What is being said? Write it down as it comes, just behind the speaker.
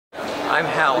I'm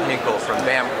Hal Hinkle from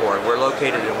BamCore. We're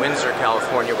located in Windsor,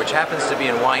 California, which happens to be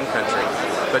in wine country.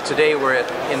 But today we're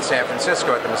in San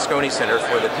Francisco at the Moscone Center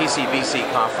for the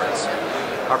PCBC conference.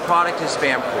 Our product is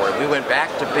BamCore. We went back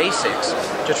to basics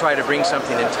to try to bring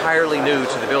something entirely new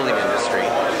to the building industry.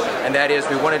 And that is,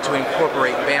 we wanted to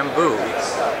incorporate bamboo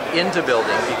into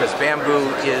building because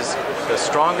bamboo is the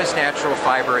strongest natural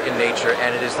fiber in nature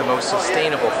and it is the most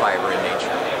sustainable fiber in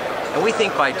nature. And we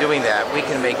think by doing that, we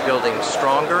can make buildings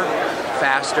stronger,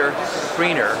 faster,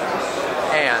 greener,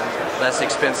 and less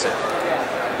expensive.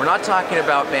 We're not talking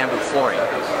about bamboo flooring.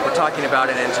 We're talking about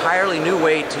an entirely new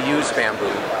way to use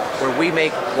bamboo, where we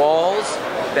make walls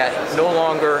that no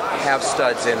longer have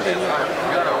studs in them.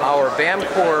 Our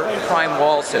BamCore prime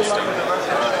wall system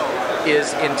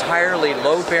is entirely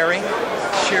load-bearing,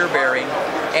 shear-bearing,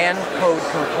 and code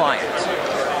compliant.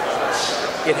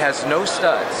 It has no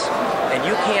studs, and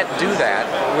you can't do that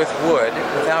with wood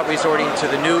without resorting to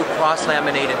the new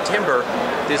cross-laminated timber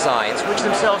designs, which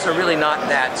themselves are really not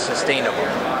that sustainable.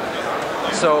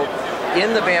 So,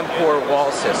 in the BamCore wall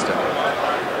system,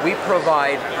 we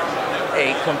provide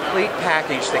a complete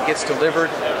package that gets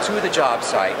delivered to the job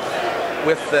site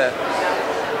with the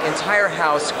entire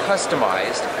house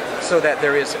customized so that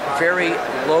there is very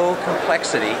low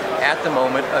complexity at the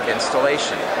moment of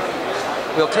installation.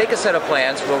 We'll take a set of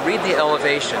plans, we'll read the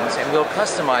elevations, and we'll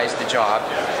customize the job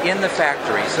in the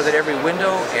factory so that every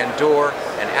window and door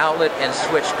and outlet and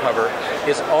switch cover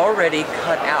is already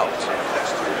cut out.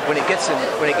 When it gets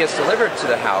delivered to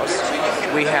the house,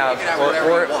 we have,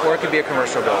 or it could be a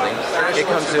commercial building, it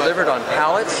comes delivered on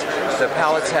pallets. The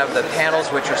pallets have the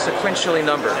panels which are sequentially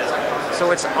numbered.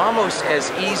 So it's almost as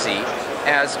easy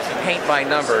as paint by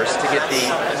numbers to get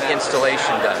the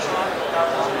installation done.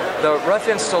 The rough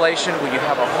installation, when you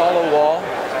have a hollow wall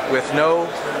with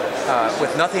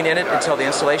nothing in it until the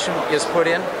installation is put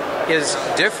in, is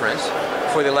different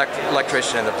for the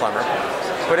electrician and the plumber,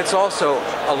 but it's also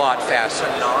a lot faster.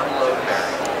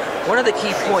 One of the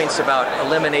key points about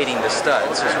eliminating the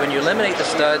studs is when you eliminate the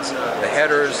studs, the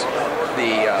headers,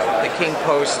 the king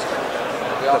post,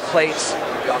 the plates,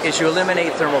 is you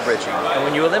eliminate thermal bridging. And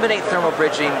when you eliminate thermal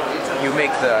bridging, you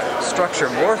make the structure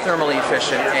more thermally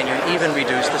efficient and you even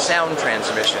reduce the sound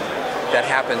transmission that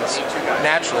happens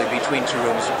naturally between two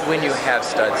rooms when you have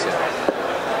studs in.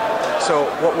 So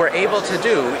what we're able to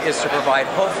do is to provide,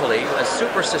 hopefully, a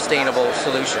super sustainable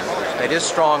solution that is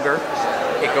stronger,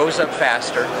 it goes up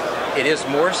faster, it is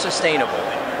more sustainable,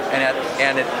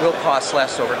 and it will cost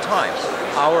less over time.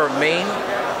 Our main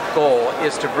goal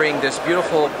is to bring this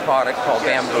beautiful product called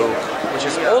bamboo, which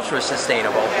is ultra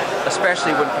sustainable,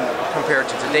 especially when compared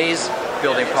to today's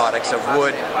building products of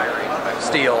wood,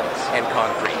 steel, and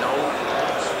concrete.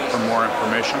 For more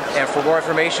information? And for more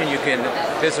information, you can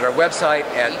visit our website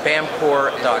at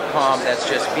bamcore.com. That's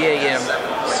just BAMCORE.com.